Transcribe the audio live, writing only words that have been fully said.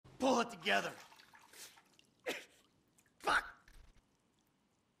Pull it together. Fuck.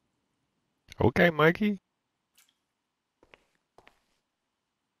 Okay, Mikey.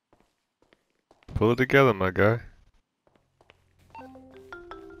 Pull it together, my guy.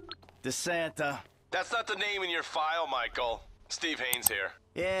 DeSanta. That's not the name in your file, Michael. Steve Haynes here.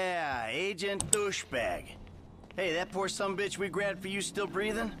 Yeah, Agent Douchebag. Hey, that poor sumbitch we grabbed for you still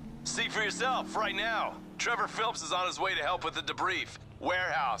breathing? See for yourself, right now. Trevor Phillips is on his way to help with the debrief.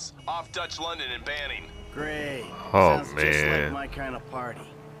 Warehouse, off Dutch London and Banning. Great. Oh, Sounds just man. like my kind of party.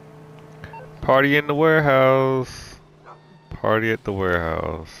 Party in the warehouse. Party at the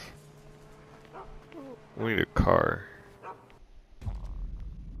warehouse. We need a car.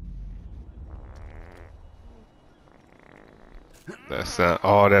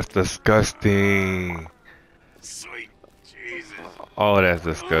 Oh, that's disgusting. Sweet Jesus. Oh, that's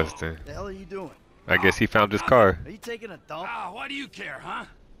disgusting. What the hell are you doing? I guess he found his car. Are you taking a dump? Why do you care, huh?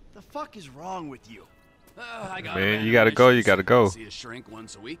 The fuck is wrong with you? I got Man, you gotta go, you gotta go. See a shrink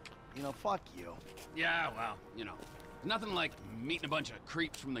once a week. You know, fuck you. Yeah, well, you know, nothing like meeting a bunch of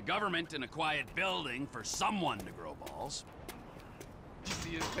creeps from the government in a quiet building for someone to grow balls. Did you see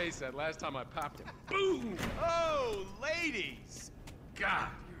his face that last time I popped him? Boom! Oh, ladies! God,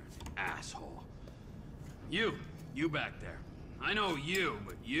 you're an asshole. You back there. I know you,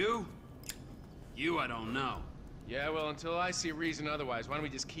 but you I don't know. Yeah, well, until I see reason otherwise, why don't we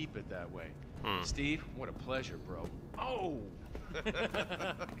just keep it that way? Steve, what a pleasure, bro. Oh!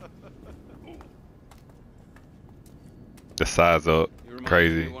 The size up. You remind me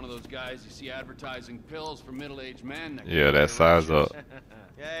Crazy. of one of those guys you see advertising pills for middle-aged men. That Yeah, that size up.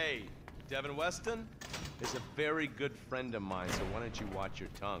 Hey, Devin Weston is a very good friend of mine, so why don't you watch your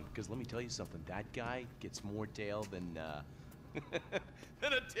tongue? Because let me tell you something, that guy gets more tail than,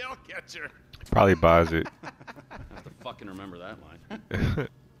 than a tail catcher. Probably buys it. I have to fucking remember that line.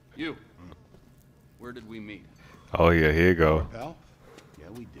 You, where did we meet? Oh yeah, here you go. Pal? Yeah,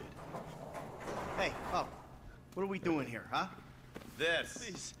 we did. Hey, Pop. What are we doing here, huh? This.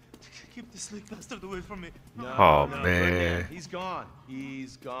 Please, keep this sleek bastard away from me. Oh, no, man. He's gone.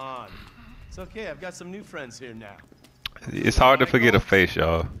 He's gone. It's okay, I've got some new friends here now. It's hard to forget a face,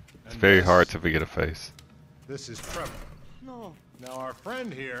 y'all. It's very hard to forget a face. This is Trevor. No, Now our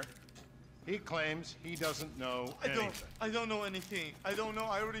friend here, he claims he doesn't know anything. I don't know anything. I don't know.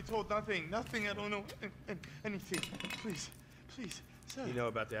 I already told nothing. Nothing. I don't know anything. Please, sir. You know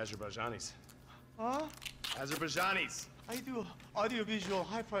about the Azerbaijanis? Huh? Azerbaijanis. I do audiovisual,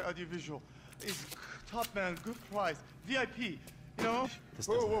 hi-fi audiovisual. It's top man, good price, VIP. You know?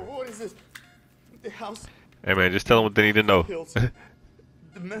 Whoa, what is this? The house. Hey man, just tell them what they need to know. Hills.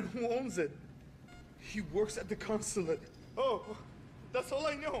 The man who owns it. He works at the consulate. Oh, that's all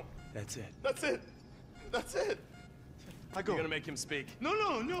I know. That's it. That's it. I go. You're gonna make him speak. No.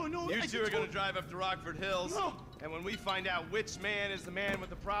 You two are gonna drive up to Rockford Hills. No. And when we find out which man is the man with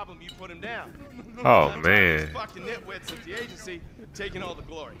the problem, you put him down. Oh I'm tired of man. these fucking nitwits at the agency taking all the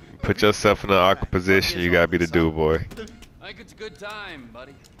glory. Put yourself in an awkward position. You gotta be the dude, boy. I think it's a good time,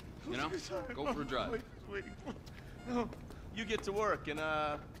 buddy. You know, go for a drive. Wait. No. You get to work, and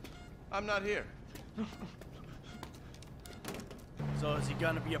I'm not here. So is he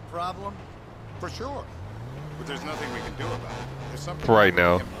gonna be a problem? For sure. But there's nothing we can do about it. There's something For right wrong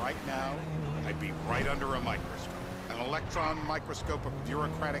now. with him right now, I'd be right under a microscope. An electron microscope of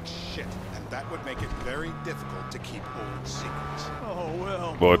bureaucratic shit. And that would make it very difficult to keep old secrets. Oh,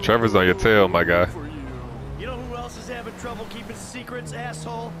 well. Boy, Trevor's on your tail, my guy. You know who else is having trouble keeping secrets,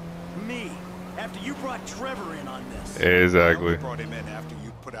 asshole? Me. After you brought Trevor in on this. I only Exactly. brought him in after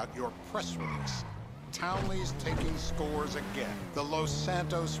you put out your press release. Townley's taking scores again. The Los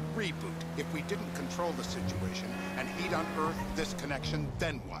Santos reboot. If we didn't control the situation and he'd unearthed this connection,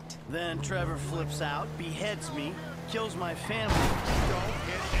 then what? Then Trevor flips out, beheads me, kills my family, Don't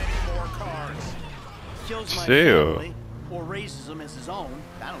get any more cards. kills my Chill. family, or raises them as his own.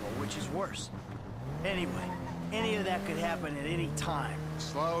 I don't know which is worse. Anyway, any of that could happen at any time.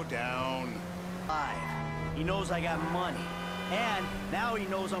 Slow down. He knows I got money. And now he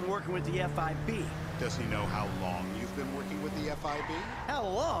knows I'm working with the FIB. Does he know how long you've been working with the FIB? How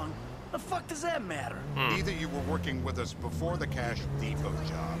long? The fuck does that matter? Either you were working with us before the Cash Depot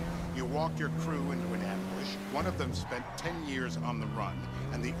job, you walked your crew into an ambush, one of them spent 10 years on the run,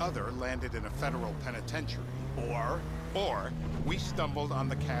 and the other landed in a federal penitentiary. Or we stumbled on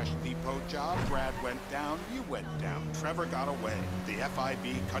the Cash Depot job, Brad went down, you went down, Trevor got away. The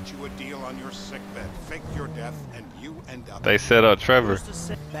FIB cut you a deal on your sickbed, faked your death, and you end up... They set up Trevor.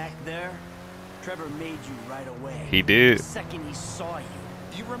 Back there, Trevor made you right away. He did. The second he saw you.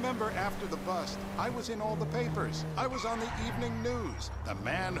 You remember after the bust, I was in all the papers. I was on the evening news. The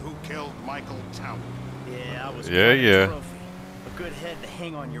man who killed Michael Townley. Yeah, I was Yeah, quite a yeah. trophy. A good head to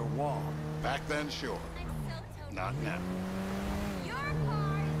hang on your wall. Back then, sure. Not now.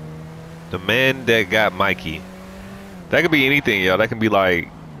 The man that got Mikey. That could be anything, y'all. That can be like,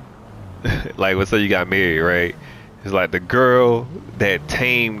 like let's say you got married, right? It's like the girl that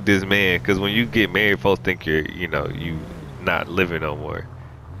tamed this man. Because when you get married, folks think you're, you know, you not living no more.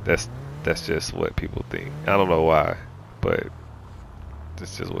 That's just what people think. I don't know why, but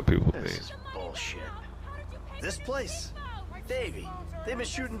that's just what people This think. is bullshit. This place, Davey, they've been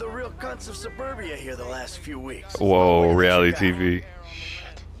shooting the real cunts of suburbia here the last few weeks. Whoa, reality TV.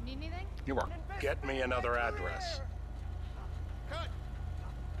 You are. Get me another address.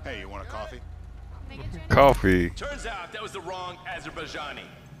 Hey, you want a coffee? Coffee. Turns out that was the wrong Azerbaijani.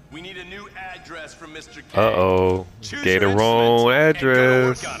 We need a new address from Mr. K. Uh-oh. Choose Gave the your wrong instrument and go to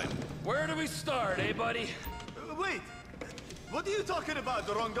work address. on it. Where do we start, eh, buddy? Wait, what are you talking about,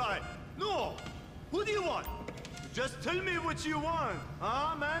 the wrong guy? No, who do you want? Just tell me what you want,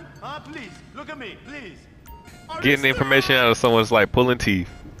 huh, man? Please, look at me, please. Getting information out of someone's like pulling teeth.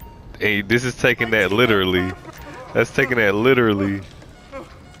 Hey, this is taking that literally. That's taking that literally.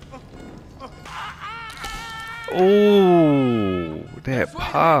 Ooh, that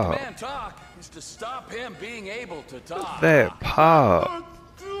pop. Man talk is to stop him being able to talk. That pop.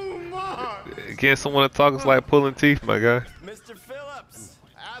 Too much. Getting someone to talk is like pulling teeth, my guy. Mr. Phillips,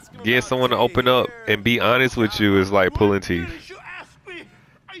 ask him Getting about someone to Davey open up here. and be honest with you is like pulling teeth. You ask me.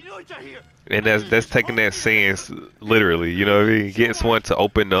 I know you're here. And that's taking that sense literally, you know what I mean? Getting someone to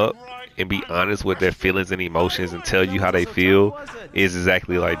open up and be honest with their feelings and emotions and tell you how they feel is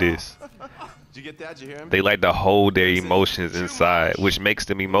exactly like this. Did you get that? Did you hear him? They like to hold their emotions inside, which makes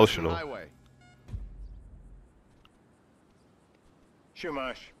them emotional. Highway.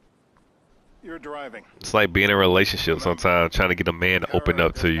 Shumash, you're driving. It's like being in a relationship sometimes, trying to get a man to open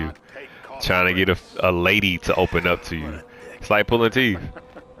up to you, trying to get a lady to open up to you. It's like pulling teeth.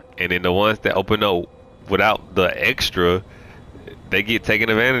 And then the ones that open up without the extra, they get taken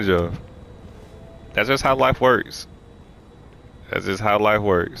advantage of. That's just how life works. That's just how life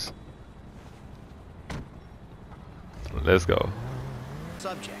works. Let's go.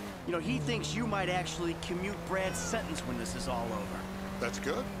 Subject. You know, he thinks you might actually commute Brad's sentence when this is all over. That's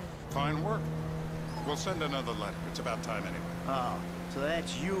good. Fine work. We'll send another letter. It's about time anyway. Oh, so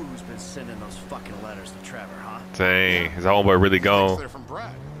that's you who's been sending those fucking letters to Trevor, huh? Dang, his homeboy really He thinks gone. they're from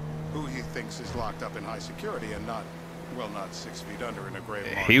Brad, who he thinks is locked up in high security and not, well, not 6 feet under in a grave.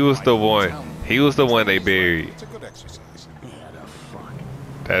 He was the one. He was the one they buried. It's a good exercise. Yeah, the fuck.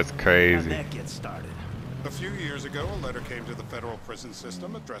 That's How'd crazy. that get started? A few years ago, a letter came to the federal prison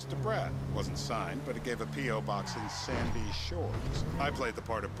system addressed to Brad. Wasn't signed, but it gave a P.O. box in Sandy Shores. I played the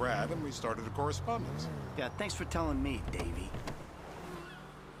part of Brad, and we started a correspondence. Yeah, thanks for telling me, Davey.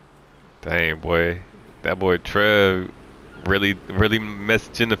 Dang, boy. That boy Trev really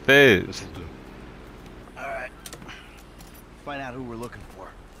messaging the feds. Alright. Find out who we're looking for.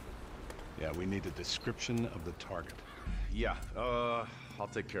 Yeah, we need a description of the target. Yeah, I'll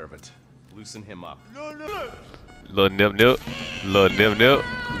take care of it. Loosen him up. No. Little nip nip. Little nip nip.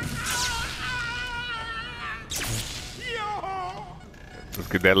 Let's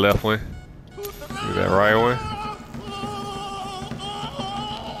get that left one. Get that right one.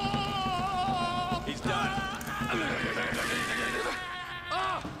 He's done.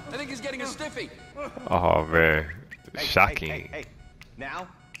 Ah! I think he's getting a stiffy. Oh man. Hey, Shocking. Hey. Now?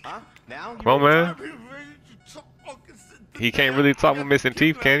 Huh? Now? Come on, man. He can't really talk with missing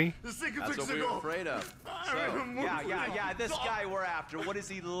teeth, can he? That's what we were afraid of. So, yeah, this guy we're after, what does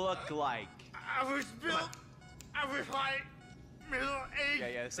he look like? Average build, average height, middle age.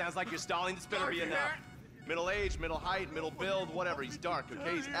 Yeah, it sounds like you're stalling. This better be enough. Middle age, middle height, middle build, whatever. He's dark,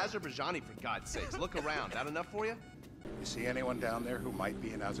 okay? He's Azerbaijani, for God's sakes. Look around. That enough for you? You see anyone down there who might be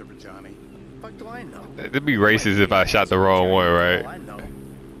an Azerbaijani? Fuck do I know? It'd be racist if I shot the wrong one, Oh, right? I know.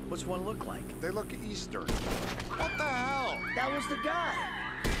 What's one look like? They look Eastern. What the hell? That was the guy.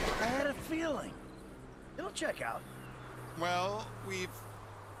 I had a feeling. It'll check out. Well, we've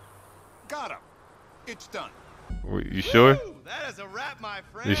got him. It's done. You sure? Woo! That is a wrap, my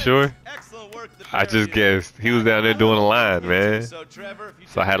friend. You sure? Excellent work. The I pair of just you. guessed. He was down there doing a line, man. So, Trevor, if you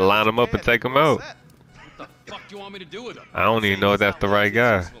So I had to line him up and take him out. What the fuck do you want me to do with him? I don't even know if that's the right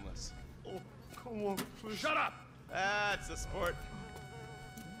guy. Come on, please. Shut up! That's a sport.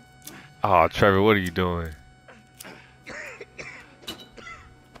 Oh, Trevor, what are you doing?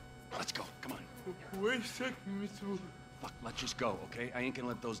 Let's go, come on. Wait a second, Mr. Fuck, let's just go, okay? I ain't gonna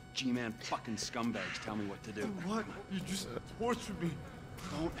let those G-Man fucking scumbags tell me what to do. What? You just tortured me.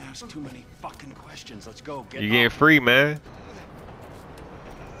 Don't ask too many fucking questions. Let's go. Get You getting free, man.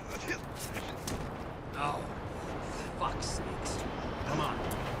 Oh, fuck's sakes. Come on.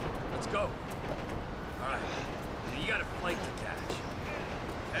 Let's go. All right. You got a flight to catch.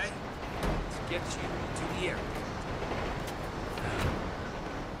 Okay? Let's get you to the airport.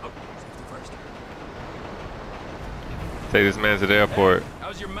 Oh, safety first. Take this man to the airport. Hey,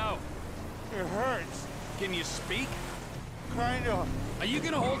 how's your mouth? It hurts. Can you speak? Kinda. Are you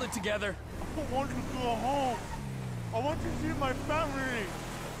gonna hold it together? I want to go home. I want to see my family.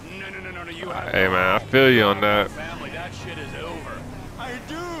 No. You have Hey, man, I feel you on that. family. That shit is over. I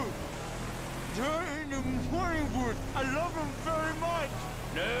do. They're in the morning wood. I love them very much.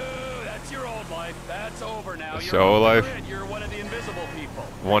 No, that's your old life. That's over now. That's You're your old over life? it. You're one of the invisible people.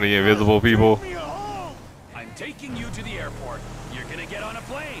 One of the invisible people. Take me home. I'm taking you to the airport. You're gonna get on a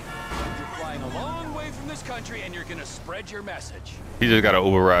plane. You're flying a long way from this country, and you're gonna spread your message. He just got an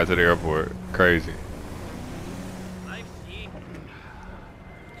Uber ride to the airport. Crazy.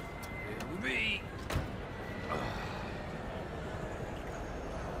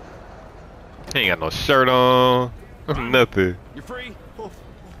 He ain't got no shirt on. Nothing. You're free. Oh,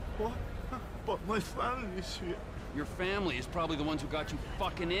 what? But my family's here. Your family is probably the ones who got you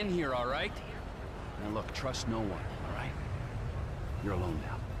fucking in here, all right? Now look, trust no one, all right? You're alone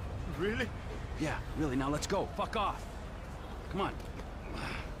now. Really? Yeah, really. Now let's go. Fuck off. Come on.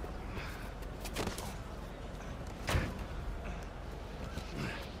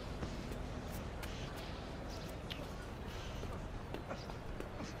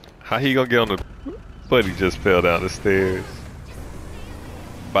 How he gonna get on the... But he just fell down the stairs.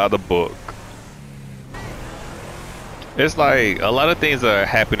 By the book. It's like a lot of things are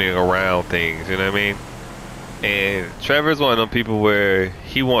happening around things, you know what I mean? And Trevor's one of them people where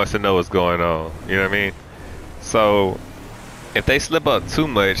he wants to know what's going on, you know what I mean? So if they slip up too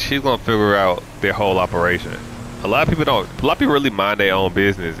much, he's gonna figure out their whole operation. A lot of people really mind their own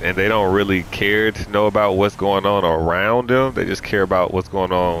business, and they don't really care to know about what's going on around them. They just care about what's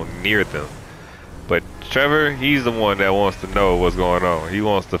going on near them. But Trevor, he's the one that wants to know what's going on. He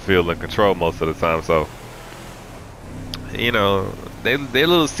wants to feel in control most of the time. So, you know, their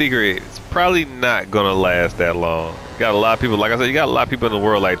little secret is probably not gonna last that long. You got a lot of people, like I said, you got a lot of people in the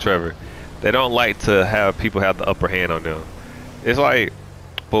world like Trevor. They don't like to have people have the upper hand on them. It's like,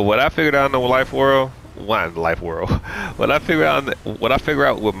 but what I figured out in the life world. Why in the life world? What I figure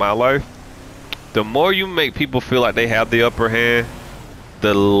out with my life, the more you make people feel like they have the upper hand,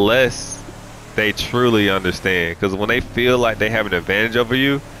 the less they truly understand. Because when they feel like they have an advantage over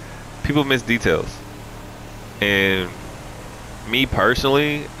you, people miss details. And me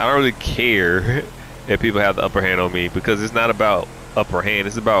personally, I don't really care if people have the upper hand on me, because it's not about upper hand.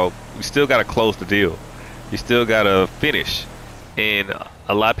 It's about, you still got to close the deal. You still got to finish. And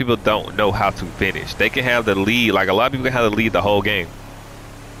a lot of people don't know how to finish. They can have the lead, like a lot of people can have the lead the whole game,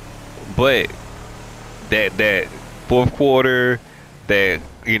 but that fourth quarter, that,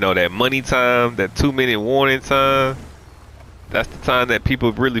 you know, that money time, that 2-minute warning time, that's the time that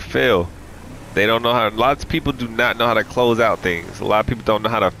people really fail. They don't know how. Lots of people do not know how to close out things. A lot of people don't know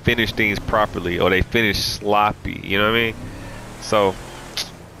how to finish things properly, or they finish sloppy, you know what I mean? So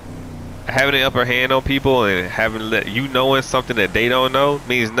having an upper hand on people and having you knowing something that they don't know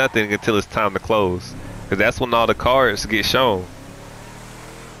means nothing until it's time to close, because that's when all the cards get shown.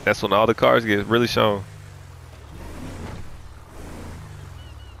 That's when all the cards get really shown.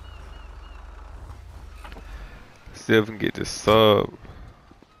 See if we can get this sub.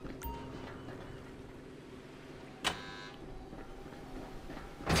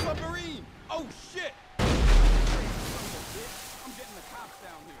 Submarine! Oh shit! I'm getting the cops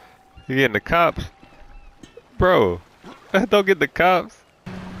down here. You getting the cops? Bro, don't get the cops.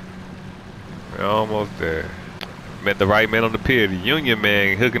 We're almost there. Met the right man on the pier, the union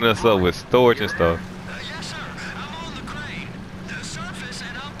man, hooking us up with storage and stuff. Yes, sir. I'm on the crane. The surface,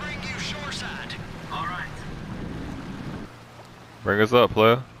 and I'll bring you shoreside. All right. Bring us up,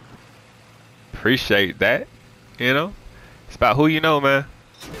 player. Appreciate that. You know, it's about who you know, man,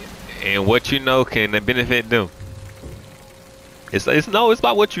 and what you know can benefit them. It's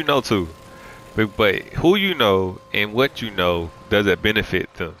about what you know too, but who you know and what you know, does it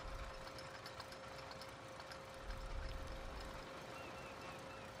benefit them?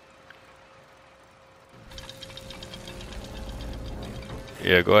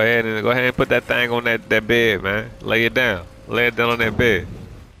 Yeah, go ahead and put that thing on that bed, man. Lay it down on that bed.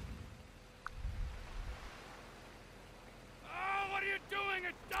 Oh, what are you doing?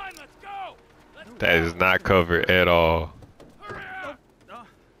 It's done. Let's go. That is not covered at all. Hurry up.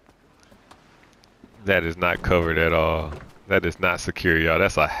 That is not covered at all. That is not secure, y'all.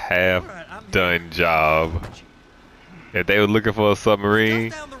 That's a half-done job. If they were looking for a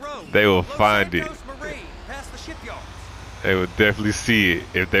submarine, they will find it. They would definitely see it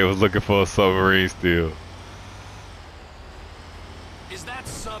if they was looking for a submarine still. Is that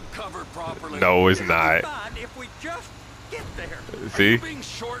sub covered properly? No, it's not. If we just get there. See? Are you being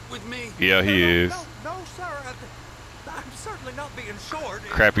short with me? Yeah, he is. No, sir. I'm certainly not being short.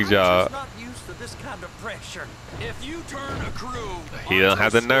 Crappy job. I'm just not used to this kind of pressure. If you turn a crew, He don't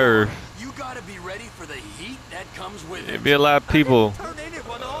have the nerve. You gotta be ready for the heat that comes with it. It'd be a lot of people. I didn't turn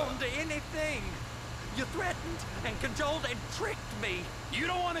anyone on to anything. You threatened and cajoled and tricked me. You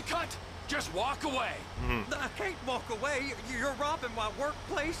don't want to cut? Just walk away. I can't walk away. You're robbing my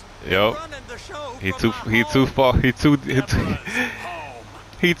workplace. Yep. You're running the show. He from too. my He too home. far. He too.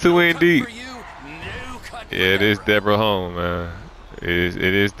 He too in deep. For you, no cut for Yeah, it is Deborah. Deborah's home, man. It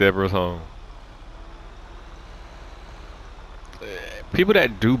is Deborah's home. People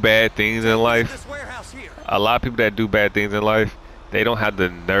that do bad things in life, This warehouse here. a lot of people that do bad things in life, they don't have the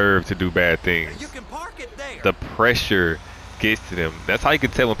nerve to do bad things. You can park it there. The pressure gets to them. That's how you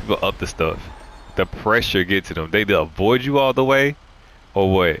can tell when people up to stuff. The pressure gets to them. They either avoid you all the way, or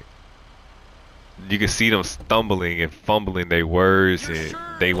what? You can see them stumbling and fumbling their words, You're and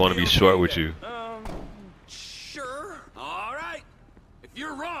sure they want to be it'll be short okay with then? you. Sure. All right. If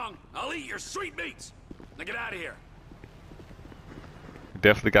you're wrong, I'll eat your sweetmeats. Now get out of here.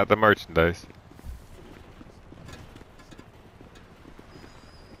 Definitely got the merchandise.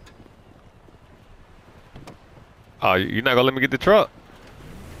 Oh, you're not gonna let me get the truck?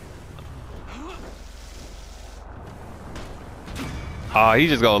 Oh,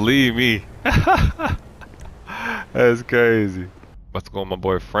 he's just gonna leave me. That's crazy. What's going on, my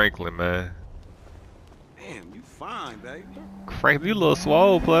boy Franklin, man? Damn, you fine, baby. Franklin, you a little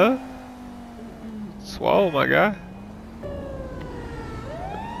swole, player. Swole, my guy.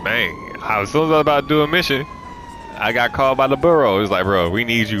 Man, as soon as I was about to do a mission, I got called by the borough. It was like, bro, we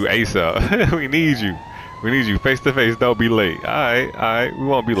need you ASAP. We need you. We need you face to face. Don't be late. All right. We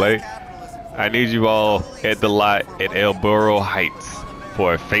won't be late. I need you all at the lot at El Burro Heights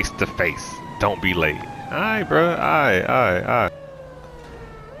for a face to face. Don't be late. All right, bro. All right.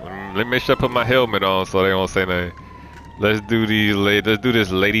 Let me make sure I put my helmet on so they don't say nothing. Let's do these. Let's do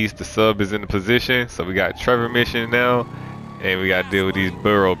this, ladies. The sub is in the position. So we got Trevor mission now, and we got to deal with these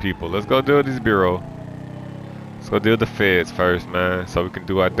bureau people. Let's go deal with these bureau. Let's go deal with the feds first, man, so we can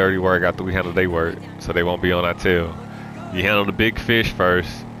do our dirty work after we handle their work, so they won't be on our tail. You handle the big fish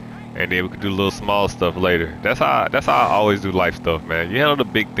first, and then we can do little small stuff later. That's how I always do life stuff, man. You handle the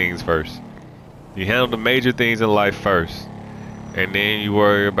big things first. You handle the major things in life first, and then you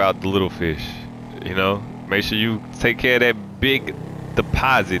worry about the little fish. You know, make sure you take care of that big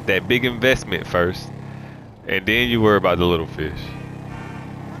deposit, that big investment first, and then you worry about the little fish.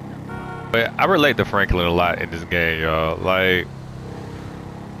 But I relate to Franklin a lot in this game, y'all. Like,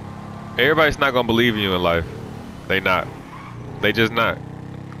 everybody's not gonna believe in you in life. They not. They just not.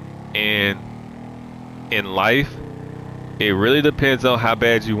 And in life, it really depends on how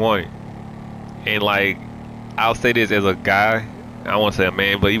bad you want it. And like, I'll say this as a guy. I don't want to say a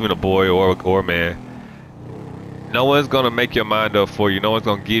man, but even a boy or a man. No one's gonna make your mind up for you. No one's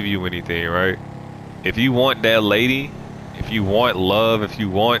gonna give you anything, right? If you want that lady, if you want love, if you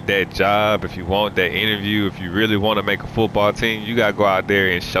want that job, if you want that interview, if you really want to make a football team, you gotta go out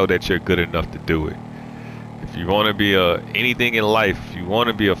there and show that you're good enough to do it. If you want to be anything in life, if you want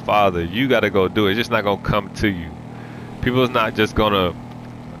to be a father, you gotta go do it. It's just not gonna come to you. People's not just gonna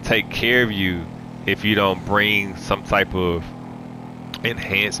take care of you if you don't bring some type of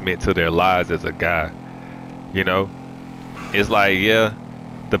enhancement to their lives as a guy. You know, it's like, yeah,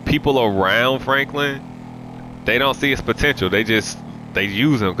 the people around Franklin, they don't see his potential. They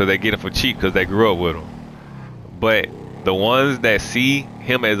use him because they get him for cheap because they grew up with him. But the ones that see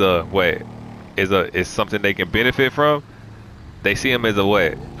him as is something they can benefit from, they see him as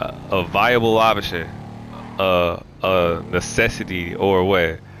a viable option, a necessity,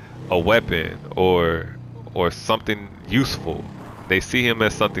 or a weapon, or something useful. They see him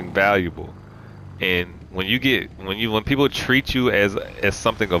as something valuable. And when people treat you as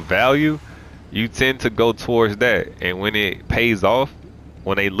something of value, you tend to go towards that. And when it pays off,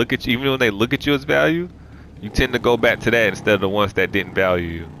 when they look at you, even when they look at you as value, you tend to go back to that instead of the ones that didn't value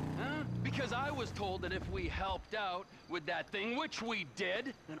you. Because I was told that if we helped out with that thing, which we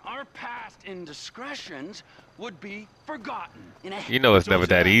did, then our past indiscretions would be forgotten. You know it's never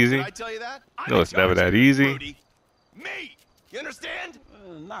that easy. Did I tell you that? You know it's never that easy. Rudy. Me! You understand?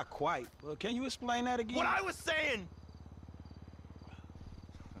 Not quite. Can you explain that again? What I was saying!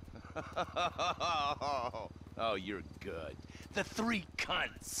 Oh, you're good. The three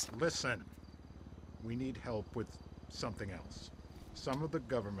cunts. Listen, we need help with something else. Some of the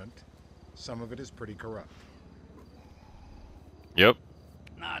government, some of it is pretty corrupt. Yep.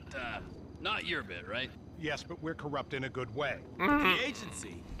 Not your bit, right? Yes, but we're corrupt in a good way. The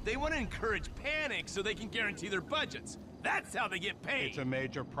agency, they want to encourage panic so they can guarantee their budgets. That's how they get paid. It's a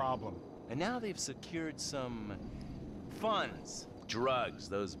major problem. And now they've secured some funds. Drugs.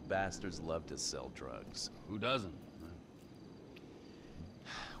 Those bastards love to sell drugs. Who doesn't?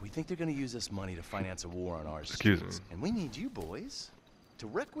 We think they're going to use this money to finance a war on our Excuse streets. me. And we need you boys to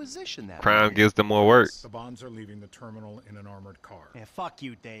requisition that Crime money. gives them more work. The bonds are leaving the terminal in an armored car. Yeah, fuck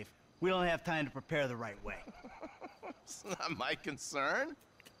you, Dave. We don't have time to prepare the right way. It's not my concern.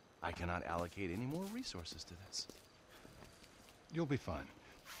 I cannot allocate any more resources to this. You'll be fine.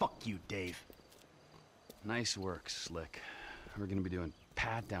 Fuck you, Dave. Nice work, Slick. We're gonna be doing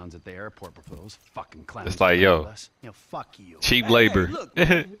pat-downs at the airport before those fucking clowns. It's like, yo, You know, fuck you. cheap Hey, labor. look,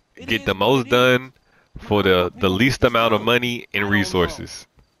 man, it Get is the what most it is. done for the least Let's amount of go. money and I don't resources.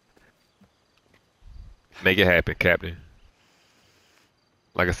 Make it happen, Captain.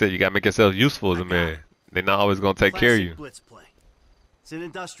 Like I said, you gotta make yourself useful as a man. They're not always gonna take care of Classic you. Blitz play. It's an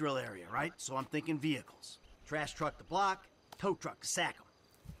industrial area, right? So I'm thinking vehicles. Trash truck to block, tow truck to sack 'em.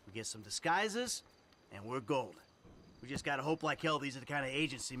 We get some disguises, and we're golden. We just gotta hope like hell these are the kind of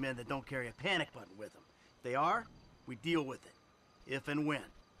agency men that don't carry a panic button with them. If they are, we deal with it. If and when.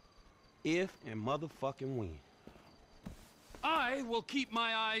 If and motherfucking when. I will keep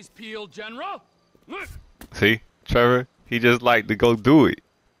my eyes peeled, General. See, Trevor, he just like to go do it.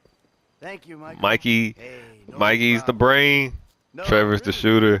 Thank you, Mike. Mikey, Hey, no Mikey's the problem. brain. No, Trevor's the really.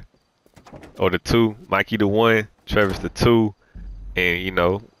 shooter, or the two. Mikey the one, Trevor's the two, and you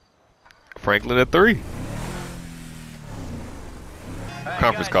know, Franklin the three. All right,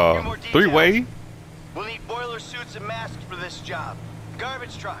 Conference guys, call. here more details. Three-way. We'll need boiler suits and masks for this job.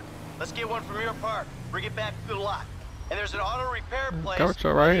 Garbage truck. Let's get one from your park. Bring it back to the lot. And there's an auto repair place Garbage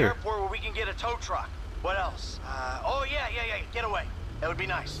truck right at the here. airport where we can get a tow truck. What else? Oh yeah. Get away. That would be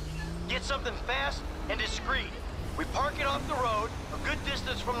nice. Get something fast and discreet. We park it off the road, a good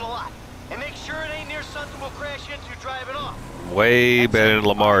distance from the lot, and make sure it ain't near something we'll crash into driving off. Way better than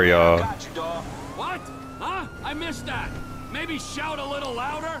Lamar, y'all. Got you, dog. What? Huh? I missed that. Maybe shout a little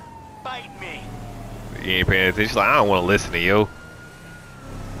louder? Bite me. You ain't paying attention. She's like, I don't want to listen to you.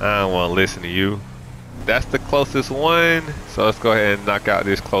 I don't want to listen to you. That's the closest one. So let's go ahead and knock out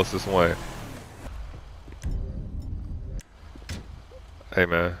this closest one. Hey,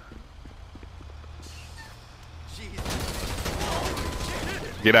 man.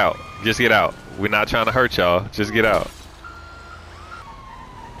 Get out. Just get out. We're not trying to hurt y'all. Just get out.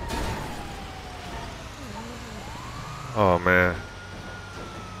 Oh, man.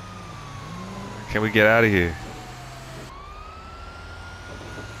 Can we get out of here?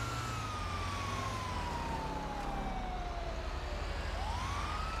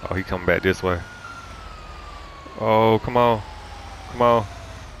 Oh, he coming back this way. Oh, come on. Come on.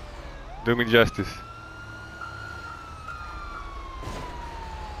 Do me justice.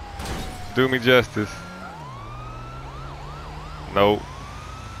 Do me justice. Nope.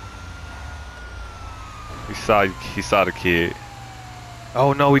 He saw the kid.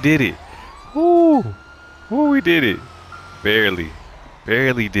 Oh no, we did it. Woo! Woo, we did it. Barely.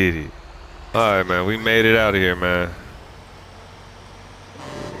 Barely did it. Alright, man, we made it out of here, man.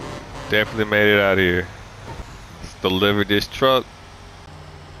 Definitely made it out of here. Let's deliver this truck.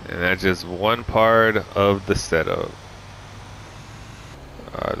 And that's just one part of the setup.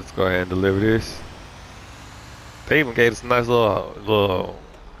 Alright, let's go ahead and deliver this. They even gave us a nice little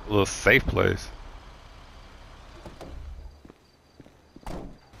safe place.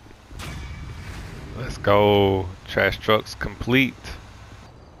 Let's go. Trash trucks complete.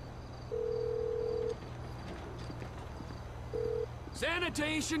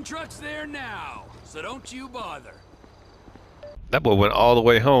 Sanitation truck's there now, so don't you bother. That boy went all the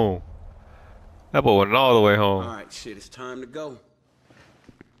way home. That boy went all the way home. All right, shit, it's time to go.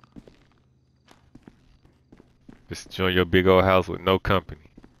 Just enjoy your big old house with no company.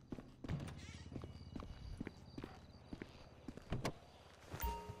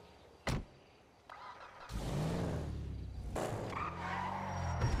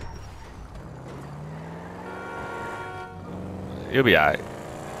 You'll be alright.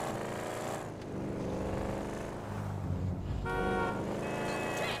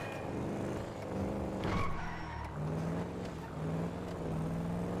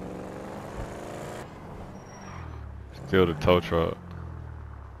 Still the tow truck.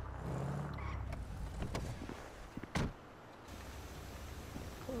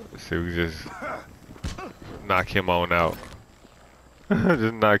 Let's see, we just knock him on out.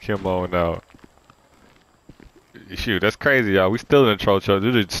 Just knock him on out. Shoot, that's crazy, y'all. We still in the tow truck.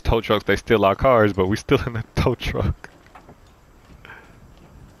 These are just tow trucks. They steal our cars, but we still in the tow truck.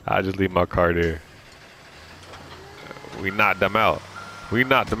 I just leave my car there. We knocked them out. We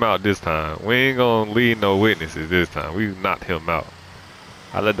knocked them out this time. We ain't gonna leave no witnesses this time. We knocked him out.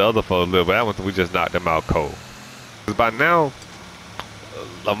 I let the other folks live, but that one we just knocked them out cold. Cause by now,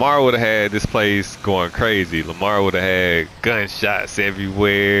 Lamar would have had this place going crazy. Lamar would have had gunshots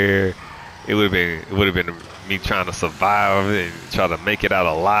everywhere. It would have been me trying to survive and try to make it out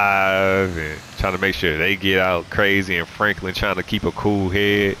alive and trying to make sure they get out crazy, and Franklin trying to keep a cool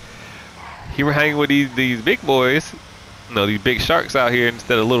head. He was hanging with these big boys, you know, these big sharks out here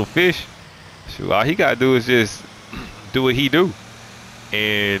instead of little fish. So all he gotta do is just do what he do,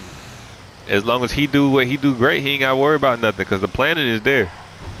 and as long as he do what he do great, he ain't gotta worry about nothing because the planning is there.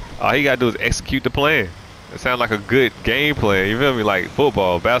 All he gotta do is execute the plan. It sounds like a good game plan. You feel me? Like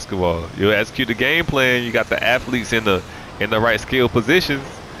football, basketball. You execute the game plan. You got the athletes in the right skill positions,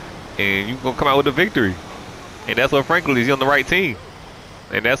 and you gonna come out with a victory. And that's what Franklin is. He's on the right team,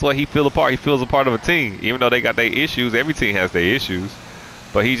 and that's what he feels a part. He feels a part of a team, even though they got their issues. Every team has their issues,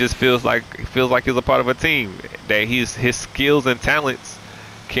 but he just feels like he's a part of a team. That his skills and talents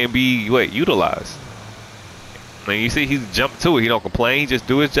can be utilized. And you see, he's jumped to it. He don't complain. He just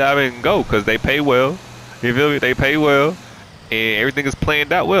do his job and go because they pay well. You feel me? They pay well, and everything is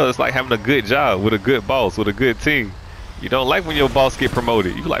planned out well. It's like having a good job with a good boss, with a good team. You don't like when your boss get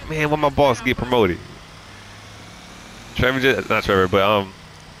promoted. You like, man, when my boss get promoted.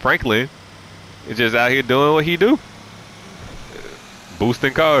 Franklin is just out here doing what he do.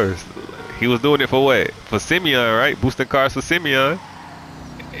 Boosting cars. He was doing it for what? For Simeon, right? Boosting cars for Simeon.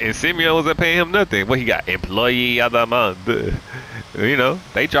 And Simeon wasn't paying him nothing. What he got? Employee of the month. You know,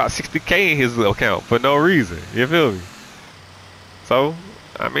 they dropped 60K in his account for no reason. You feel me? So,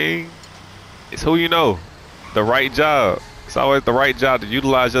 I mean, it's who you know. The right job. It's always the right job to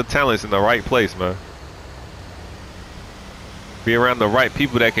utilize your talents in the right place, man. Be around the right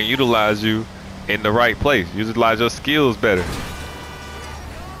people that can utilize you in the right place. Utilize your skills better.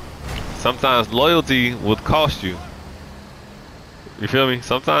 Sometimes loyalty will cost you. You feel me?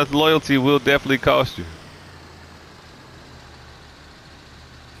 Sometimes loyalty will definitely cost you.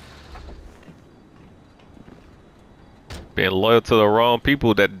 Being loyal to the wrong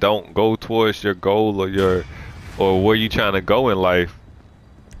people that don't go towards your goal or where you trying to go in life,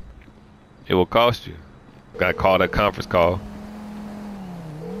 it will cost you. Gotta call that conference call.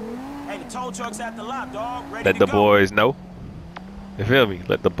 Hey, the tow truck's at the lot, dog. Ready Let to the go. boys know. You feel me?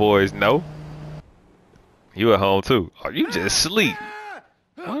 Let the boys know. You at home too. Oh, you just sleep.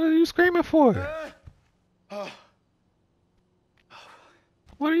 What are you screaming for?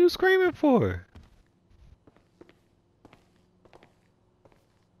 What are you screaming for?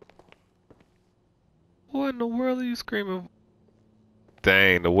 What in the world are you screaming for?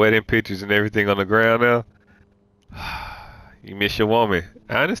 Dang, the wedding pictures and everything on the ground now. You miss your woman.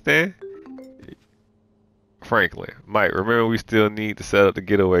 I understand. Franklin, Mike, remember we still need to set up the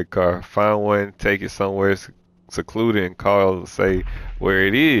getaway car. Find one, take it somewhere secluded, and call to say where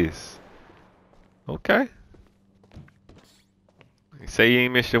it is. Okay. You say you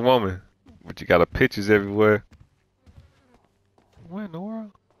ain't miss your woman, but you got her pictures everywhere. What in the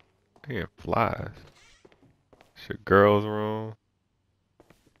world? Here flies. It's your girl's room.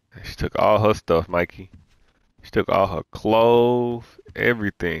 She took all her stuff, Mikey. She took all her clothes,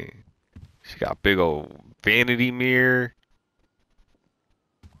 everything. She got a big old vanity mirror.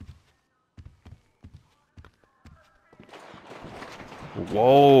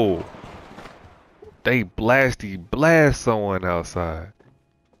 Whoa. They blast someone outside.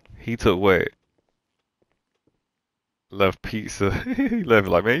 He took what? Left pizza. He left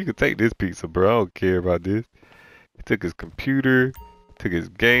like, man, you can take this pizza, bro. I don't care about this. He took his computer, took his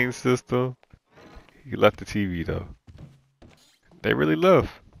game system. He left the TV though. They really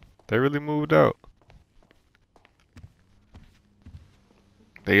left. They really moved out.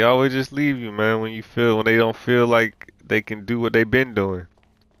 They always just leave you, man, when they don't feel like they can do what they've been doing.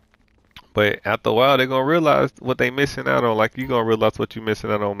 But after a while, they're gonna realize what they missing out on. Like you gonna realize what you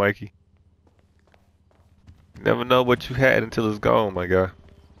missing out on, Mikey. You never know what you had until it's gone, my guy.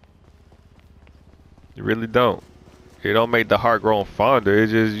 You really don't. It don't make the heart grow fonder.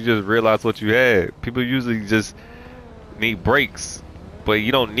 You just realize what you had. People usually just need breaks, but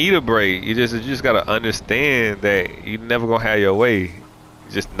you don't need a break. You just gotta understand that you never gonna have your way.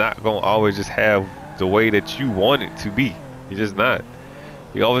 You're just not gonna always just have the way that you want it to be. You're just not.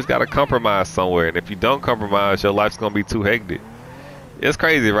 You always gotta compromise somewhere, and if you don't compromise, your life's gonna be too hectic. It's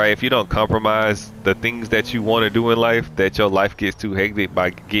crazy, right? If you don't compromise the things that you want to do in life, that your life gets too hectic by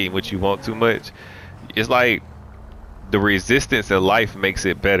getting what you want too much. It's like the resistance of life makes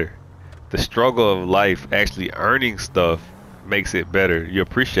it better. The struggle of life, actually earning stuff, makes it better. You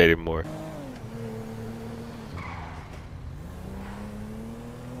appreciate it more.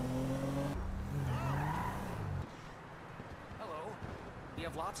 Hello. We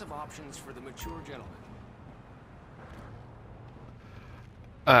have lots of options for the mature gentleman.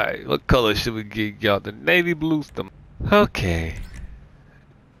 Alright, what color should we get y'all? The navy blue stem. Okay.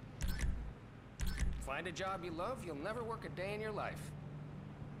 Find a job you love, you'll never work a day in your life.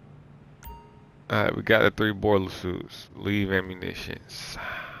 Alright, we got the 3 boiler suits. Leave ammunitions.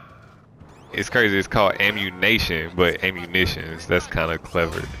 It's crazy, it's called ammunition, but ammunitions, that's kind of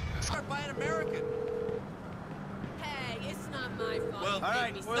clever. Hey, it's not my fault. Well,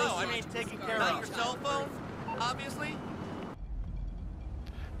 alright, no, I mean taking care of your cell phone, obviously.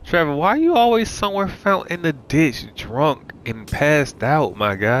 Trevor, why are you always somewhere found in the ditch, drunk and passed out,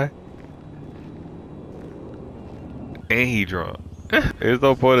 my guy? And he drunk. There's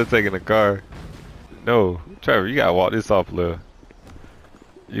no point in taking the car. No, Trevor, you gotta walk this off, Lil.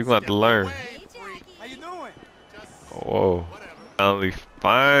 You're gonna have to learn. How you doing? Whoa.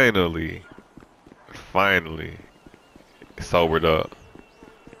 Finally sobered up.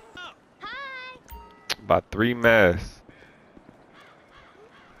 About 3 masks.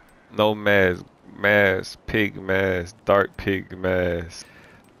 No mask, mask, pig mask, dark pig mask.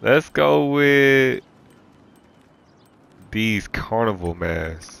 Let's go with these carnival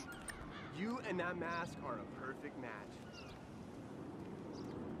masks. You and that mask are a perfect match.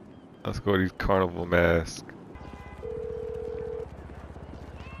 Let's go with these carnival masks.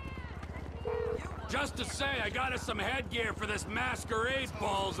 Just to say, I got us some headgear for this masquerade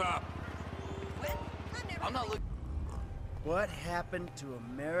balls up. I'm not looking. What happened to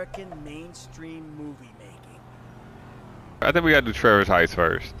American mainstream movie making? I think we gotta do Trevor's Heist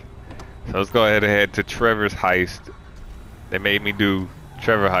first. So let's go ahead and head to Trevor's Heist. They made me do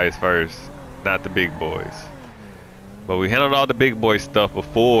Trevor Heist first, not the big boys. But we handled all the big boy stuff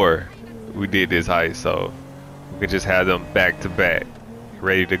before we did this heist, so we can just have them back to back,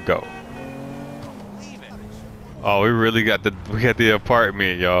 ready to go. Oh, we got the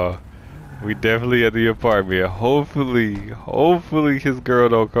apartment, y'all. We definitely at the apartment. Hopefully his girl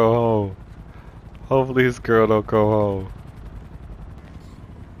don't go home. Hopefully his girl don't go home.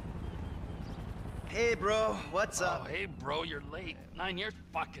 Hey, bro, what's up? Oh, hey, bro, you're late. 9 years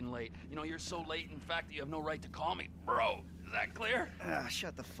fucking late. You know, you're so late, in fact, that you have no right to call me bro. Is that clear?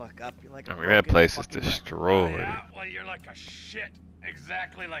 Shut the fuck up. You're like I mean, that place is destroyed. Oh, yeah? Well, you're like a shit.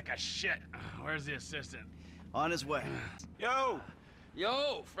 Exactly like a shit. Where's the assistant? On his way.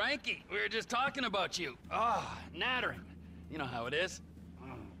 Yo, Frankie, we were just talking about you. Ah, nattering. You know how it is.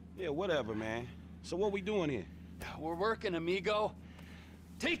 Yeah, whatever, man. So what we doing here? We're working, amigo.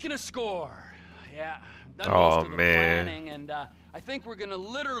 Taking a score. Yeah, done Oh, most of the man. planning, and I think we're gonna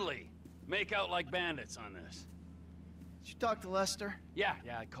literally make out like bandits on this. Did you talk to Lester? Yeah,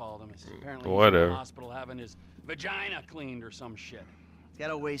 I called him. Apparently he's in Whatever. the hospital having his vagina cleaned or some shit. He's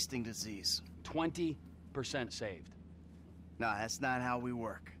got a wasting disease. 20% saved. No, that's not how we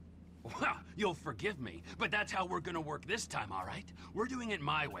work. Well, you'll forgive me, but that's how we're gonna work this time, all right? We're doing it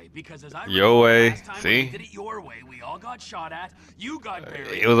my way, because as I Your way, last time see? when we did it your way, we all got shot at, you got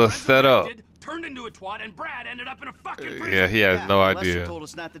buried, it was a setup. turned into a twat, and Brad ended up in a fucking prison. Yeah, he has no Lester idea. told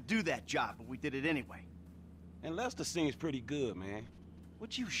us not to do that job, but we did it anyway. And Lester seems pretty good, man.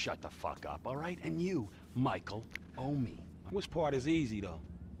 Would you shut the fuck up, all right? And you, Michael, owe me. Which part is easy, though?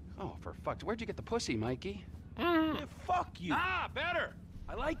 Oh, for fuck's... Where'd you get the pussy, Mikey? Man, fuck you. Ah, better.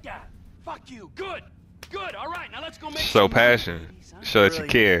 I like that. Fuck you. Good. Good. All right, now let's go make Show some passion. movies, huh? Show that you Really?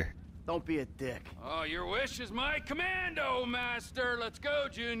 care. Don't be a dick. Oh, your wish is my commando, master. Let's go,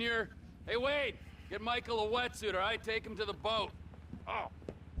 Junior. Hey, Wade, get Michael a wetsuit, all right? Take him to the boat. Oh.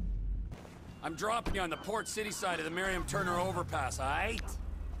 I'm dropping you on the Port City side of the Miriam Turner overpass, alright?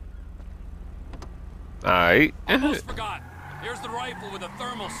 Alright. Almost forgot. Here's the rifle with a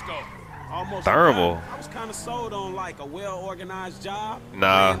thermal scope. Almost Thermal. forgot. I was kind of sold on like a well-organized job.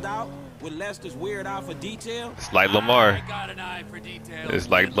 Nah. Planned out with Lester's weird eye for detail. It's like Lamar. I got an eye for details. It's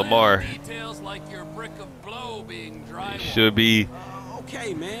like Little Lamar. Details like your brick of blow being dry. You should be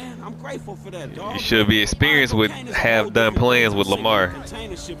Okay, man. I'm grateful for that, dog. you should be experienced with have done plans with Lamar.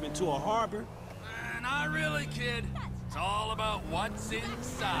 Container ship into a harbor. Not really, kid. It's all about what's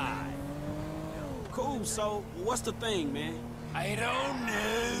inside. Cool. So what's the thing, man? I don't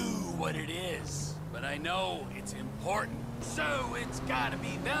know what it is, but I know it's important. So it's gotta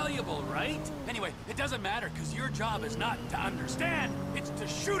be valuable, right? Anyway, it doesn't matter, because your job is not to understand. It's to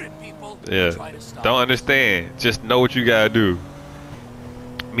shoot at people and try to stop. Don't understand. Just know what you gotta do.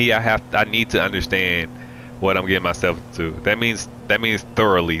 Me, I need to understand what I'm getting myself into. That means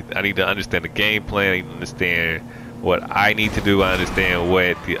thoroughly. I need to understand the game plan. I need to understand what I need to do. I understand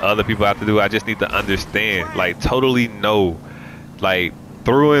what the other people have to do. I just need to understand, like, totally know, like,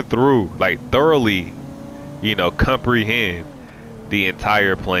 through and through, like, thoroughly, you know, comprehend the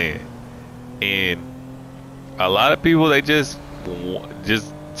entire plan. And a lot of people, they just tell me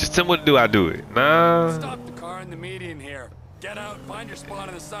what to do, I do it. Nah. Stop the car in the median here. Get out, find your spot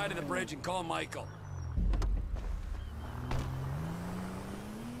on the side of the bridge and call Michael.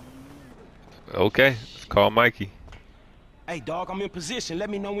 Okay, let's call Mikey. Hey, dog, I'm in position. Let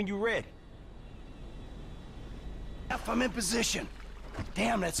me know when you're ready. If I'm in position.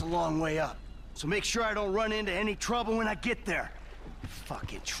 Damn, that's a long way up. So make sure I don't run into any trouble when I get there.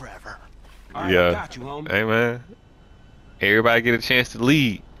 Fucking Trevor. All right, I got you, homie. Hey, man. Everybody get a chance to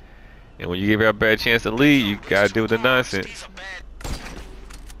lead. And when you give everybody a chance to lead, you gotta deal with the nonsense.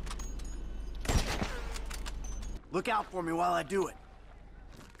 Look out for me while I do it.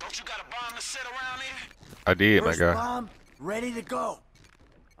 Don't you got a bomb to set around here? I did, my guy. Bomb ready to go.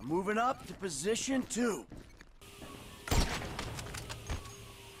 I'm moving up to position 2.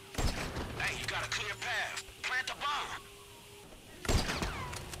 Hey, you got a clear path. Plant the bomb.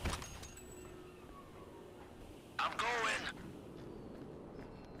 I'm going.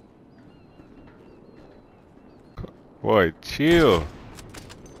 Boy, chill.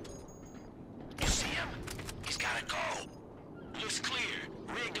 You see him? He's gotta go. Looks clear.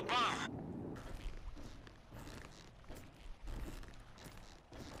 Rig the bomb.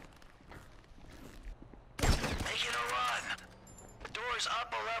 Making a run. The door's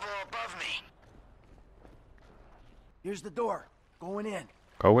up a level above me. Here's the door. Going in.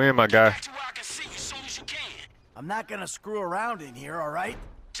 Go in, my guy. Back to where I can see you as soon as you can. I'm not gonna screw around in here, all right?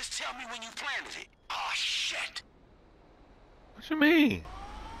 Just tell me when you planted it. Oh, shit. What you mean?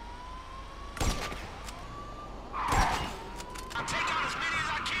 I'll take out as many as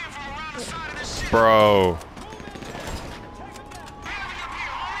I can from around the side of this shit. Bro.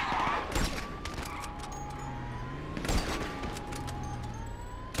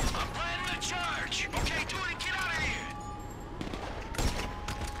 I'm planning a charge. Okay, do it and get out of here.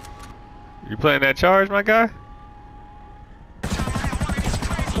 You playing that charge, my guy?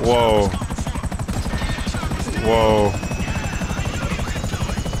 Whoa. Whoa.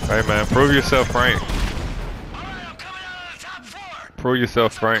 Hey, man, prove yourself, Frank. Prove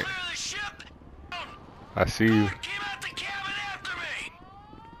yourself, Frank. I see you.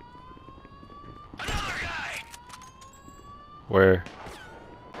 Where?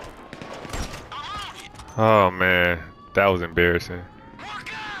 Oh, man. That was embarrassing.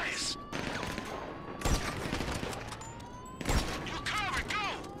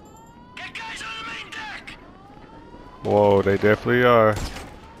 Whoa, they definitely are.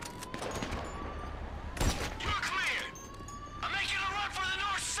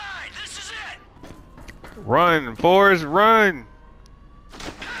 Run, Forrest, run!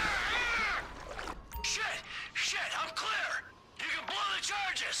 Shit, I'm clear. You can blow the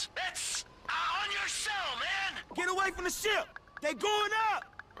charges. That's on your cell, man. Get away from the ship. They going up.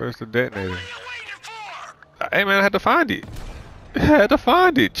 Where's the detonator? Hey, man, I had to find it. I had to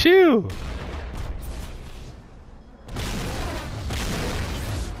find it. Chill.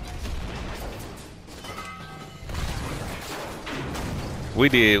 We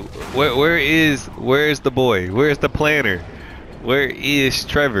did. Where is the boy? Where's the planner? Where is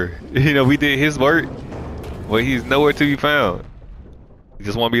Trevor? You know, we did his work. Well, he's nowhere to be found. He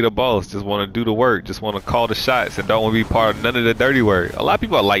just want to be the boss. Just want to do the work. Just want to call the shots and don't want to be part of none of the dirty work. A lot of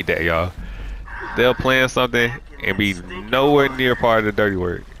people are like that, y'all. They'll plan something and be nowhere near part of the dirty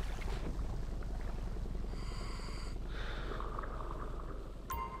work.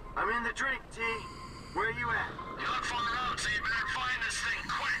 I'm in the drink, T. Where you at? You look far out, so you better find this thing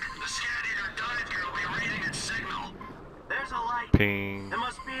quick. The scat either died here will be reading its signal. There's a light. Ping. That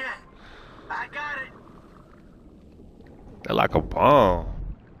must be it. I got it. They're like a bomb.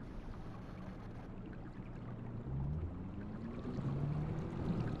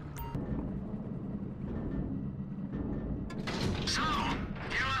 So, am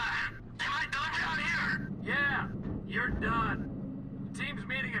I done down here? Yeah, you're done. The team's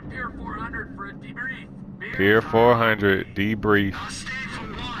meeting at Pier 400 for a debrief. Pier 400 debrief. I'll stay for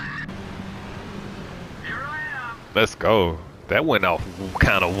one. Here I am. Let's go. That went off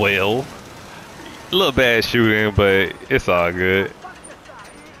kind of well. A little bad shooting, but it's all good.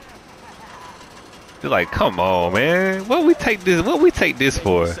 They're like, come on, man. What we take this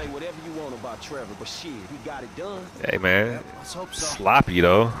for? Say whatever you want about Trevor, but shit, he got it done. Hey, man. Yep, let's hope so. Sloppy,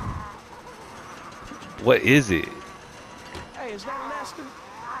 though. What is it? Hey, is that Lester?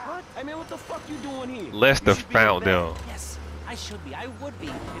 What? Hey, man, what the fuck you doing here? Lester found them. Yes, I should be. I would be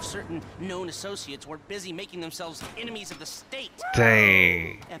if certain known associates were busy making themselves enemies of the state.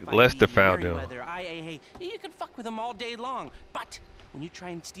 Dang. Lester found them. You can fuck with them all day long, but when you try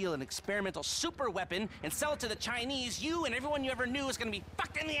and steal an experimental super weapon and sell it to the Chinese, you and everyone you ever knew is gonna be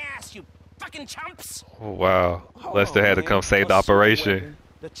fucked in the ass, you fucking chumps. Oh, wow. Lester had to come save the operation.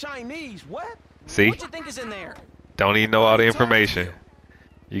 The Chinese, what? See? What you think is in there? Don't even know all the information.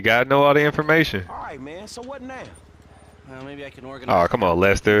 You gotta know all the information. All right, man. So what now? Well, maybe I can organize. Oh, come on,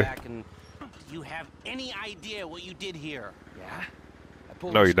 Lester. Do you have any idea what you did here? Yeah.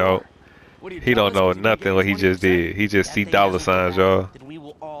 No, you don't. He don't know nothing what he just did. He just see dollar signs, y'all. Then we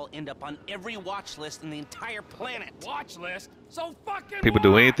will all end up on every watch list in the entire planet. Watch list? So fucking People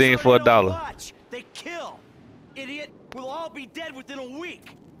do anything for $1. Watch. They kill. Idiot. We'll all be dead within a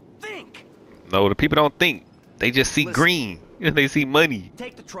week. Think. No, the people don't think. They just see green. They see money.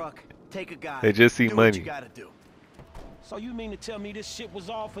 Take the truck. Take a guy. They just see do money. What you gotta do. So you mean to tell me this shit was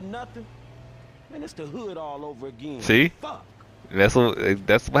all for nothing? Man, it's the hood all over again. See? Fuck. That's what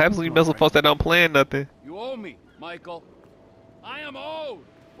happens when you mess with folks that don't plan nothing. You owe me, Michael. I am owed.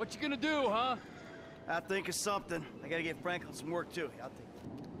 What you gonna do, huh? I'll think of something. I gotta get Franklin some work too. I'll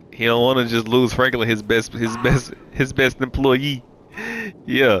think. He don't want to just lose Franklin, his best employee.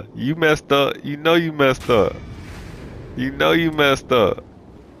 Yeah, you messed up. You know you messed up. You know you messed up.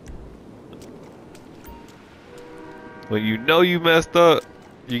 When you know you messed up,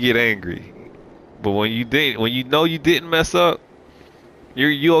 you get angry. But when you know you didn't mess up,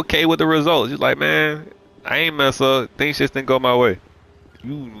 you okay with the results. You're like, man, I ain't mess up. Things just didn't go my way.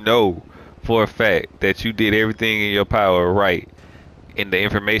 You know for a fact that you did everything in your power right, and the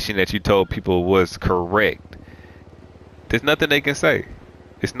information that you told people was correct. There's nothing they can say.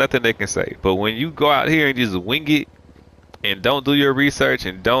 There's nothing they can say. But when you go out here and just wing it, and don't do your research,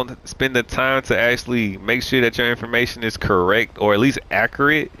 and don't spend the time to actually make sure that your information is correct, or at least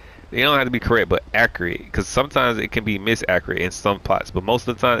accurate. They don't have to be correct, but accurate, because sometimes it can be misaccurate in some plots, but most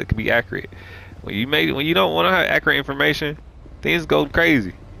of the time it can be accurate. When you don't want to have accurate information, things go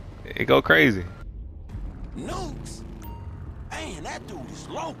crazy. It go crazy. Nukes? Man, that dude is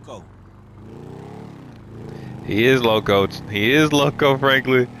loco. He is loco. He is loco,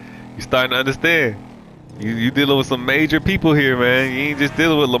 Franklin. You starting to understand. You dealing with some major people here, man. You ain't just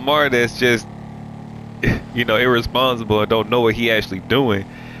dealing with Lamar that's just, irresponsible and don't know what he actually doing.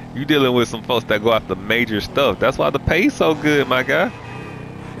 You dealing with some folks that go after major stuff. That's why the pay's so good, my guy.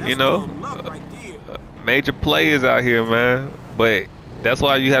 Major players out here, man. But that's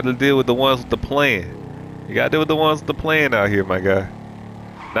why you have to deal with the ones with the plan. You gotta deal with the ones with the plan out here, my guy.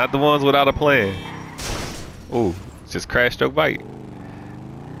 Not the ones without a plan. Ooh, just crash stroke bite.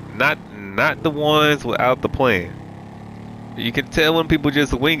 Not the ones without the plan. You can tell when people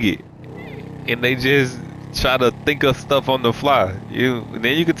just wing it, and they just try to think of stuff on the fly.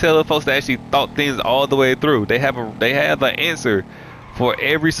 Then you can tell the folks that actually thought things all the way through. They have an answer for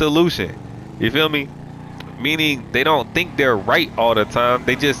every solution. You feel me? Meaning they don't think they're right all the time.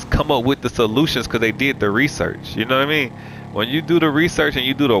 They just come up with the solutions because they did the research. You know what I mean? When you do the research and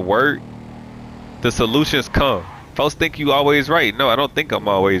you do the work, the solutions come. Folks think you always right. No, I don't think I'm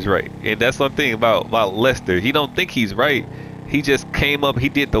always right. And that's one thing about Lester. He don't think he's right. He just came up, he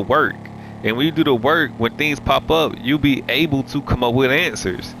did the work. And when you do the work, when things pop up, you'll be able to come up with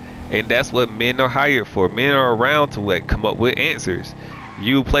answers. And that's what men are hired for. Men are around to come up with answers.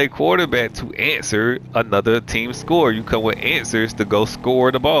 You play quarterback to answer another team's score. You come with answers to go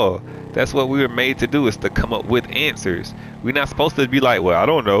score the ball. That's what we were made to do, is to come up with answers. We're not supposed to be like, well, I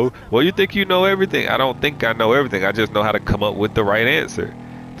don't know. Well, you think you know everything. I don't think I know everything. I just know how to come up with the right answer.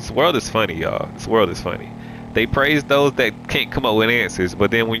 This world is funny, y'all. This world is funny. They praise those that can't come up with answers, but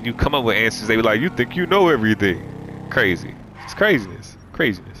then when you come up with answers, they be like, you think you know everything. Crazy. It's craziness.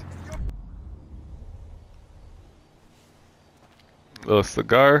 Craziness. Little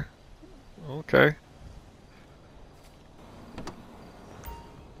cigar. Okay.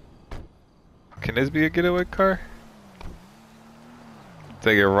 Can this be a getaway car?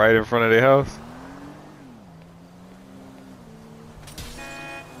 Take it right in front of their house.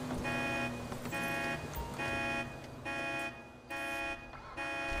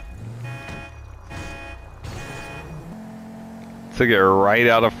 Took it right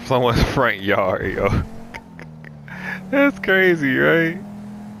out of someone's front yard, yo. That's crazy, right?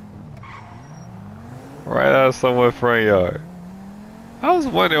 Right out of someone's front yard. I was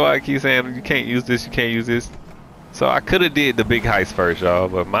wondering why I keep saying you can't use this, you can't use this. So I could have did the big heist first, y'all,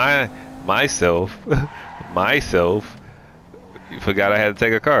 but myself, you forgot I had to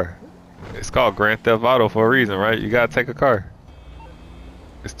take a car. It's called Grand Theft Auto for a reason, right? You gotta take a car.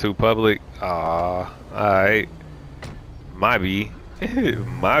 It's too public. Ah, alright. Might be.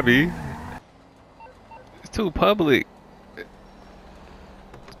 Might be. It's too public.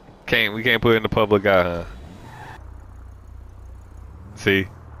 We can't put it in the public eye, huh? See?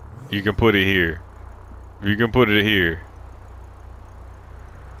 You can put it here. You can put it here.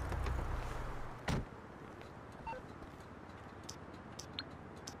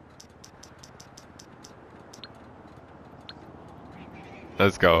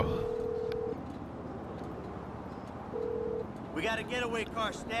 Let's go. We got a getaway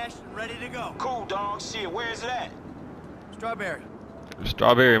car stashed and ready to go. Cool, dog. Shit, where is it at? Strawberry.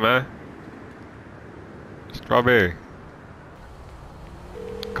 Strawberry, man. Strawberry.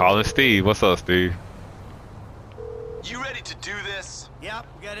 Calling Steve. What's up, Steve? You ready to do this? Yep,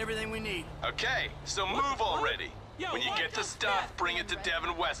 we got everything we need. Okay, so move already. When you get the stuff, bring it to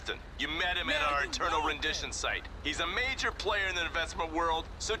Devin Weston. You met him at our internal rendition site. He's a major player in the investment world,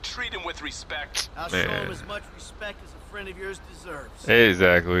 so treat him with respect. I'll show him as much respect as a friend of yours deserves.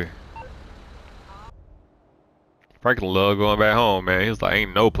 Exactly. Franklin love going back home, man. He was like,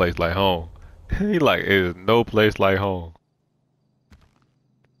 ain't no place like home. He like, there's no place like home.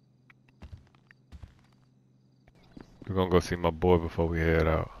 We're gonna go see my boy before we head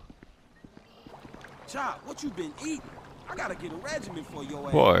out. Chop, what you been eating? I gotta get a regimen for your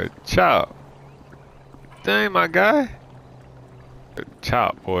ass. Boy, Chop. Dang, my guy.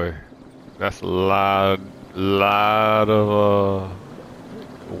 Chop, boy. That's a lot of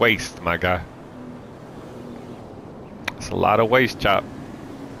waste, my guy. It's a lot of waste, Chop.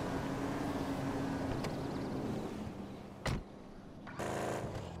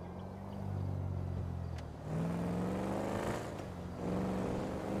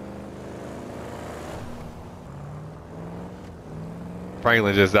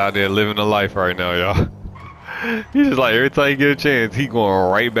 Franklin just out there living the life right now, y'all. He's just like, every time he get a chance, he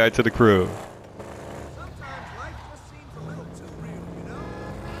going right back to the crib.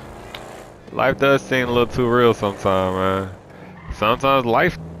 Life does seem a little too real sometimes, man. Sometimes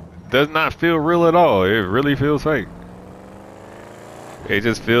life does not feel real at all. It really feels fake. It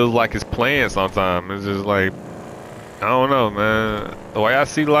just feels like it's planned sometimes. It's just like, I don't know, man. The way I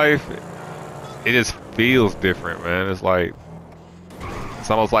see life, it just feels different, man. It's like, it's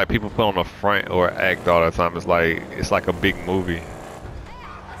almost like people put on a front or act all the time. It's like a big movie,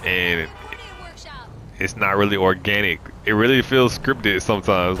 and it's not really organic. It really feels scripted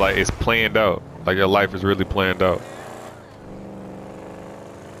sometimes. Like it's planned out. Like your life is really planned out.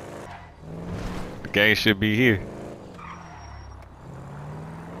 The game should be here.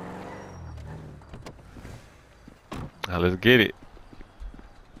 Now let's get it.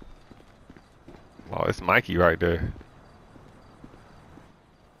 Wow, it's Mikey right there.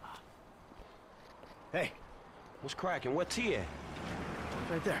 Hey. What's cracking? What's here?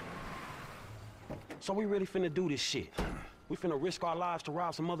 Right there. So we really finna do this shit? We finna risk our lives to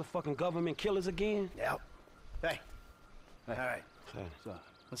rob some motherfucking government killers again? Yep. Hey. All right. So,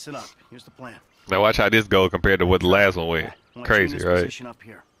 listen up. Here's the plan. Now watch how this goes compared to what the last one went. Crazy, right? Position up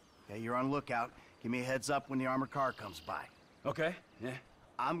here. Okay, you're on lookout. Give me a heads up when the armored car comes by. Okay. Yeah.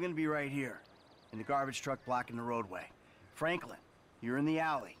 I'm gonna be right here, in the garbage truck blocking the roadway. Franklin, you're in the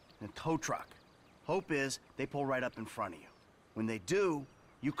alley, in a tow truck. Hope is they pull right up in front of you. When they do,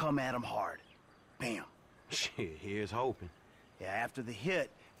 you come at them hard. Bam. Shit, here's hoping. Yeah, after the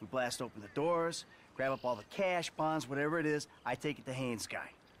hit, we blast open the doors, grab up all the cash, bonds, whatever it is. I take it to Haynes' guy.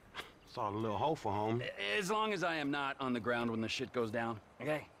 Saw a little hopeful, homie. As long as I am not on the ground when the shit goes down,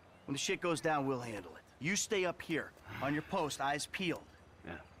 okay? When the shit goes down, we'll handle it. You stay up here, on your post, eyes peeled.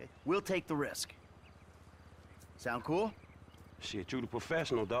 Yeah. Okay? We'll take the risk. Sound cool? Shit, you the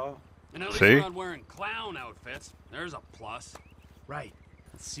professional, dog. And at least we're not wearing clown outfits. There's a plus. Right.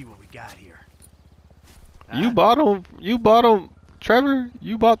 Let's see what we got here. You bought him, Trevor.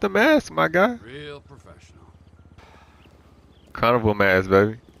 You bought the mask, my guy. Real professional. Carnival mask,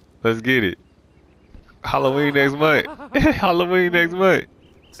 baby. Let's get it. Halloween next month. Halloween next month.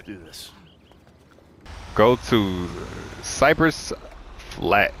 Let's do this. Go to Cypress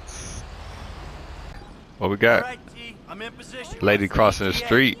Flats. What we got? All right, T, I'm in position. Lady crossing the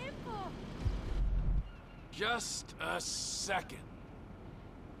street. Just a second.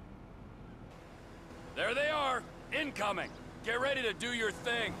 There they are, incoming. Get ready to do your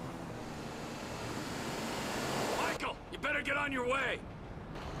thing. Michael, you better get on your way.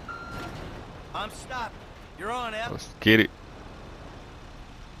 I'm stopped. You're on, F. Let's get it.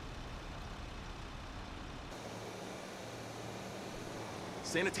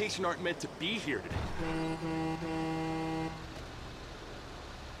 Sanitation aren't meant to be here today.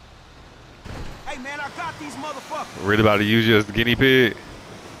 Hey man, I got these motherfuckers. Really about to use you as the guinea pig.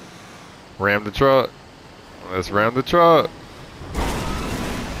 Ram the truck. Let's ram the truck.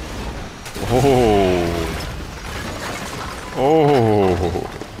 Oh. Oh.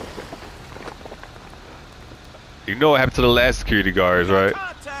 You know what happened to the last security guards, right?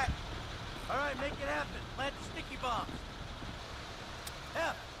 Contact! Alright, make it happen. Plant the sticky bombs.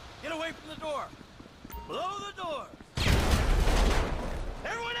 F, get away from the door. Blow the door.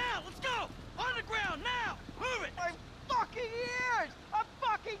 Everyone out! Let's go! On the ground, now! Move it! My fucking ears! I'm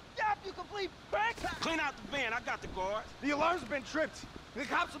fucking deaf, you complete prick! Clean out the van, I got the guards. The alarm's been tripped. The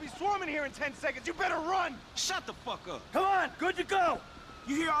cops will be swarming here in 10 seconds. You better run! Shut the fuck up. Come on, good to go!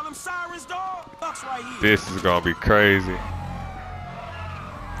 You hear all them sirens, dog? Buck's right here. This is gonna be crazy.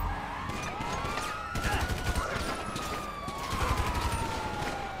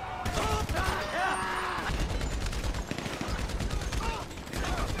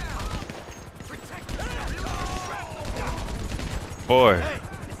 Boy.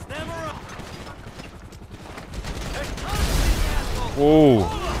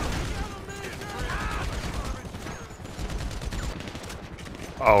 Whoa.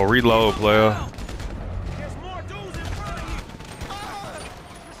 Oh, reload, player. There's more dudes in front of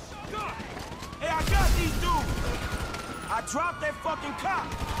you. Hey, I got these dudes. I dropped that fucking cop.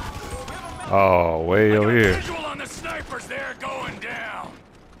 Oh, way over here. Visual on the snipers there going down.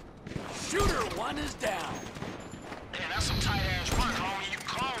 Shooter 1 is down. Man, that's some tight ass work, homie. You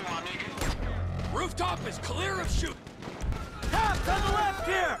clone, my nigga. Rooftop is clear of shoot. Cops on the left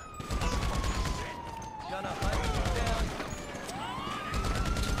here! Gonna hunt you down.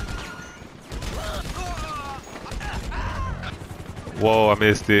 Whoa, I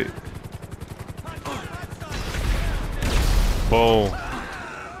missed it. Boom.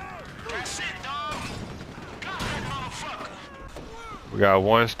 That's it, dog. Got that motherfucker. We got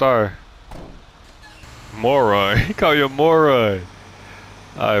 1 star. Moron. He called you a moron.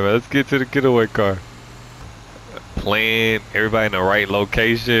 Alright, man, let's get to the getaway car. Plan, everybody in the right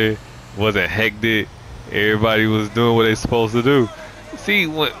location. Wasn't hectic. Everybody was doing what they supposed to do. See,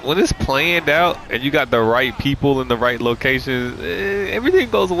 when it's planned out and you got the right people in the right locations, everything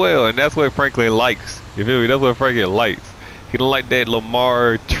goes well, and that's what Franklin likes. You feel me? That's what Franklin likes. He don't like that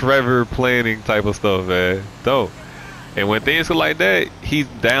Lamar, Trevor planning type of stuff, man. Dope. And when things are like that, he's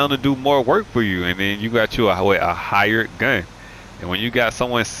down to do more work for you, and then you got you a hired gun. And when you got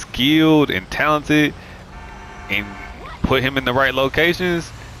someone skilled and talented, and put him in the right locations,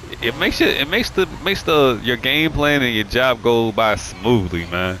 it makes your game plan and your job go by smoothly,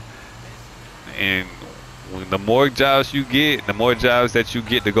 man. And when the more jobs you get, the more jobs that you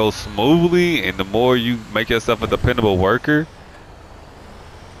get to go smoothly, and the more you make yourself a dependable worker,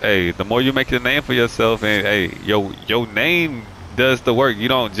 hey, the more you make a name for yourself, and hey, your name does the work. You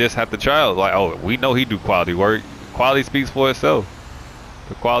don't just have to try it like, oh, we know he do quality work. Quality speaks for itself.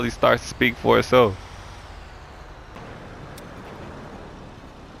 The quality starts to speak for itself.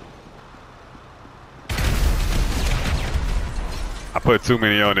 I put too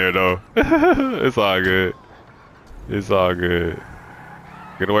many on there though. It's all good. It's all good.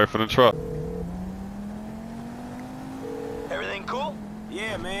 Get away from the truck. Everything cool?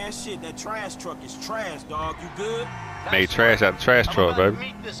 Yeah, man. Shit, that trash truck is trash, dog. You good? Made trash out of the trash truck, baby.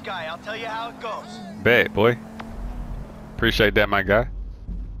 Meet this guy. I'll tell you how it goes. Bet, boy. Appreciate that, my guy.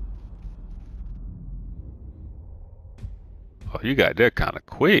 Oh, you got there kind of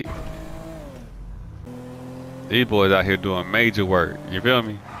quick. These boys out here doing major work. You feel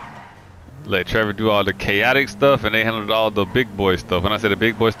me? Let Trevor do all the chaotic stuff, and they handled all the big boy stuff. When I say the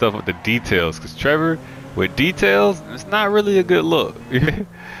big boy stuff, with the details, because Trevor with details, it's not really a good look.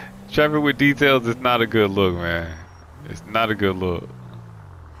 Trevor with details is not a good look, man. It's not a good look.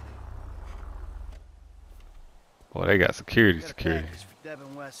 Boy, they got security. Package for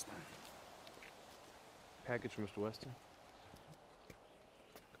Devin Weston. Package for Mr. Weston.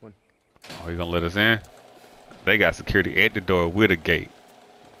 Come on. Oh, you gonna let us in? They got security at the door with a gate.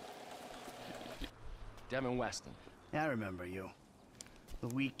 Devin Weston. Yeah, I remember you. The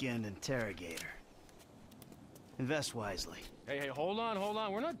weekend interrogator. Invest wisely. Hey, hold on.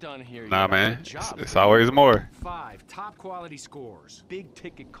 We're not done here Nah, yet. man. Job. It's always more. 5 top quality scores. Big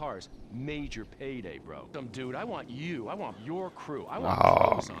ticket cars. Major payday, bro. Dude, I want your crew. I want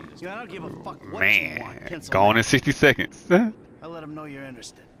pros on this. Yeah, I don't give a fuck what you want. Man, gone in 60 seconds. I'll let them know you're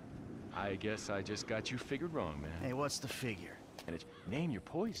interested. I guess I just got you figured wrong, man. Hey, what's the figure? And it's name your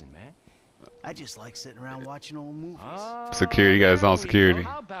poison, man. I just like sitting around watching old movies. Security, you guys on security.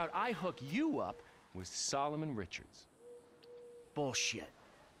 How about I hook you up with Solomon Richards? Bullshit.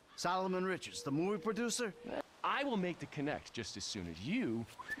 Solomon Richards, the movie producer? I will make the connect just as soon as you...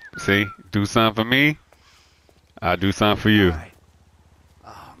 See, do something for me, I'll do something for you. Right.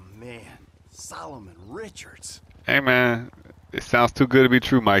 Oh, man. Solomon Richards. Hey, man, it sounds too good to be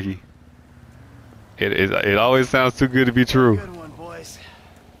true, Mikey. It always sounds too good to be true. Good